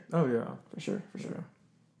for sure. Oh yeah. For sure.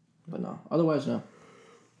 But no. Otherwise, no.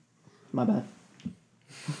 My bad.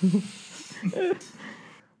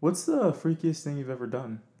 What's the freakiest thing you've ever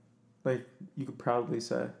done? Like, you could proudly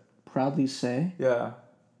say. Proudly say? Yeah.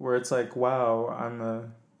 Where it's like, wow, I'm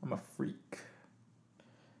a freak.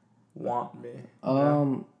 Want me.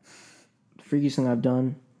 The freakiest thing I've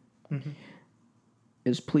done.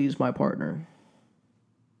 is please my partner.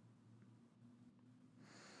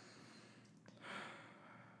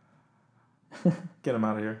 Get him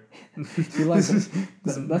out of here. You like it?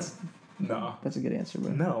 That's no. That's a good answer,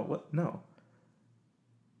 bro. No, what? No.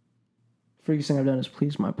 Freakiest thing I've done is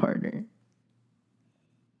please my partner.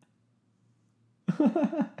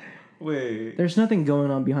 Wait. There's nothing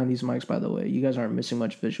going on behind these mics, by the way. You guys aren't missing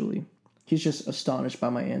much visually. He's just astonished by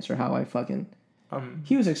my answer, how I fucking...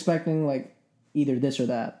 He was expecting, like, either this or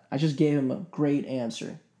that. I just gave him a great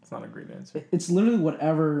answer. It's not a great answer. It's literally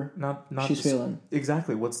whatever not she's feeling.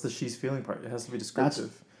 Exactly. What's the she's feeling part? It has to be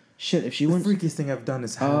descriptive. Shit, if she the went... The freakiest thing I've done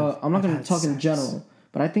is I'm not going to talk sex. in general,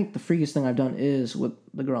 but I think the freakiest thing I've done is with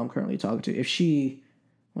the girl I'm currently talking to. If she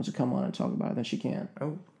wants to come on and talk about it, then she can.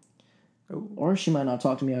 Oh. Or she might not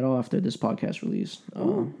talk to me at all after this podcast release.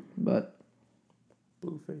 But...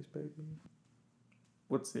 Blueface, baby.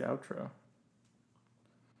 What's the outro?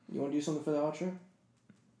 You want to do something for the outro?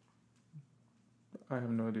 I have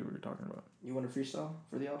no idea what you're talking about. You want to freestyle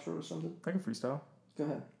for the outro or something? I can freestyle. Go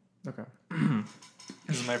ahead. Okay.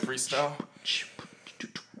 This is my freestyle.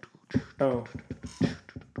 Oh.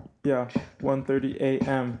 Yeah. 1:30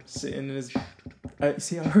 a.m. Sitting in his... I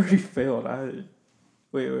already failed.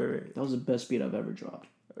 Wait. That was the best beat I've ever dropped.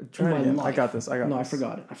 Try again. I got this. No, I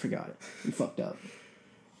forgot it. You fucked up.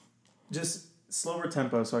 Just slower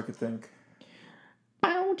tempo so I could think.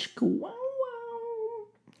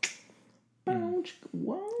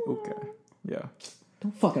 Okay. Yeah.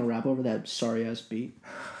 Don't fucking rap over that sorry ass beat.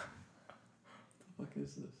 What the fuck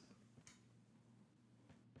is this?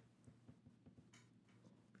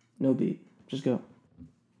 No beat. Just go.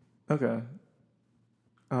 Okay.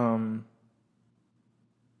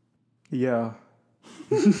 Yeah.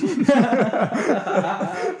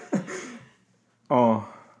 Oh.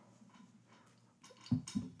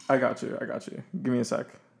 I got you. Give me a sec.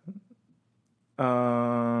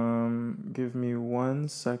 Give me 1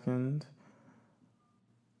 second.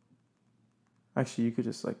 Actually, you could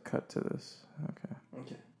just like cut to this.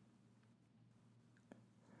 Okay.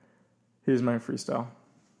 Here's my freestyle.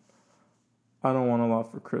 I don't want a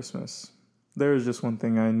lot for Christmas. There is just one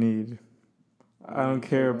thing I need. I don't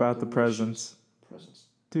care about the presents.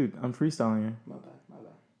 Dude, I'm freestyling here. My bad.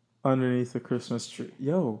 Underneath the Christmas tree.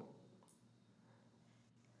 Yo.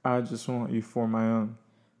 I just want you for my own.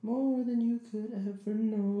 More than you could ever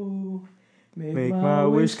know. Make my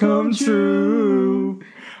wish come true.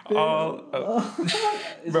 Bro,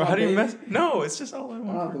 how do you mess? No, it's just all I want.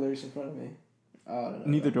 I don't have the lyrics in front of me. I don't know.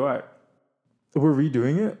 Neither do I. We're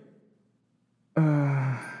redoing it? I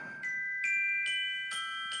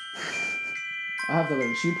have the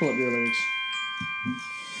lyrics. You pull up your lyrics.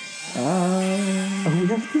 We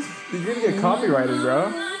have to, you're gonna get copyrighted,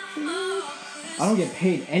 bro. I don't get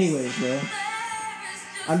paid anyways, bro.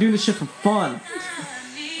 I'm doing this shit for fun.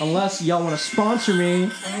 Unless y'all want to sponsor me.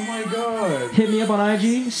 Oh my god. Hit me up on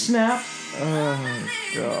IG, Snap, Oh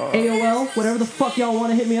god. AOL, whatever the fuck y'all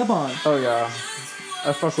want to hit me up on. Oh yeah.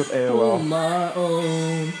 I fuck with For AOL. my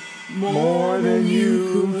own. More than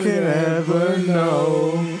you can ever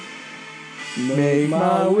know. Make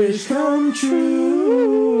my wish come true.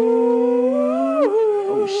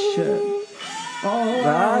 Oh shit. All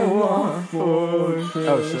I want for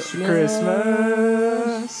Christmas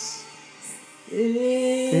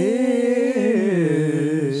is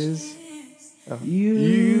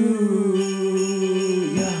you.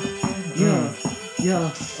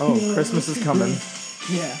 Yeah. Oh, Christmas is coming.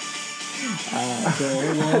 Yeah. I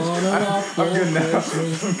don't want a lot for I'm good now.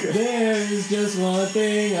 Christmas. I'm good. There's just one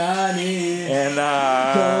thing I need. And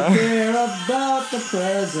Don't care about the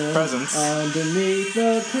presents underneath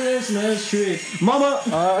the Christmas tree. Mama!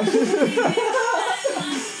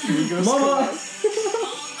 Mama!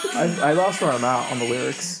 I lost where I'm at on the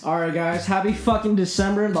lyrics. Alright guys, happy fucking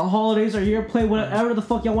December. The holidays are here. Play whatever the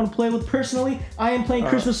fuck y'all want to play with. Personally, I am playing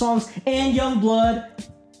Christmas songs and YungBlud.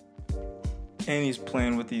 And he's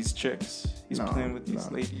playing with these chicks. He's playing with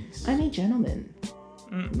these ladies. I'm a gentleman.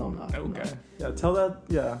 No, I'm not. Okay. Yeah, tell that.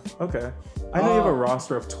 Yeah, okay. I know you have a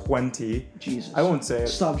roster of 20. Jesus. I won't say it.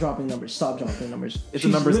 Stop dropping numbers. It's She's a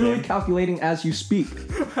numbers literally game. calculating as you speak.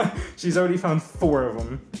 She's already found 4 of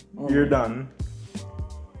them. Oh You're my done.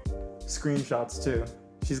 Screenshots, too.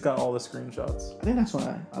 She's got all the screenshots. I think that's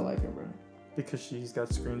why I like her, bro. Because she's got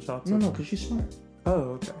screenshots? No, because she's smart.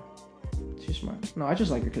 Oh, okay. She's smart. No, I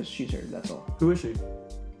just like her because she's her. That's all. Who is she?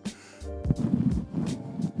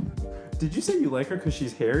 Did you say you like her because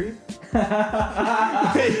she's hairy? Did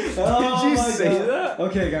you say that?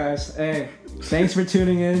 Okay, guys. Hey, thanks for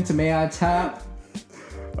tuning in to May I Tap.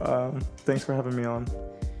 Thanks for having me on.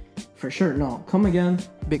 For sure. No, come again.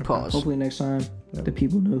 Big pause. Hopefully next time the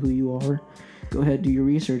people know who you are. Go ahead, do your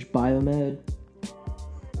research. Biomed.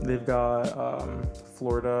 They've got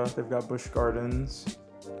Florida. They've got Busch Gardens.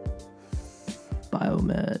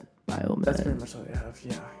 Biomed. That's pretty much all they have.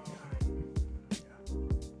 Yeah.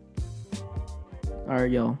 All right,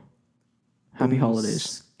 y'all. Happy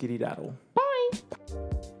holidays. Skitty daddle. Bye.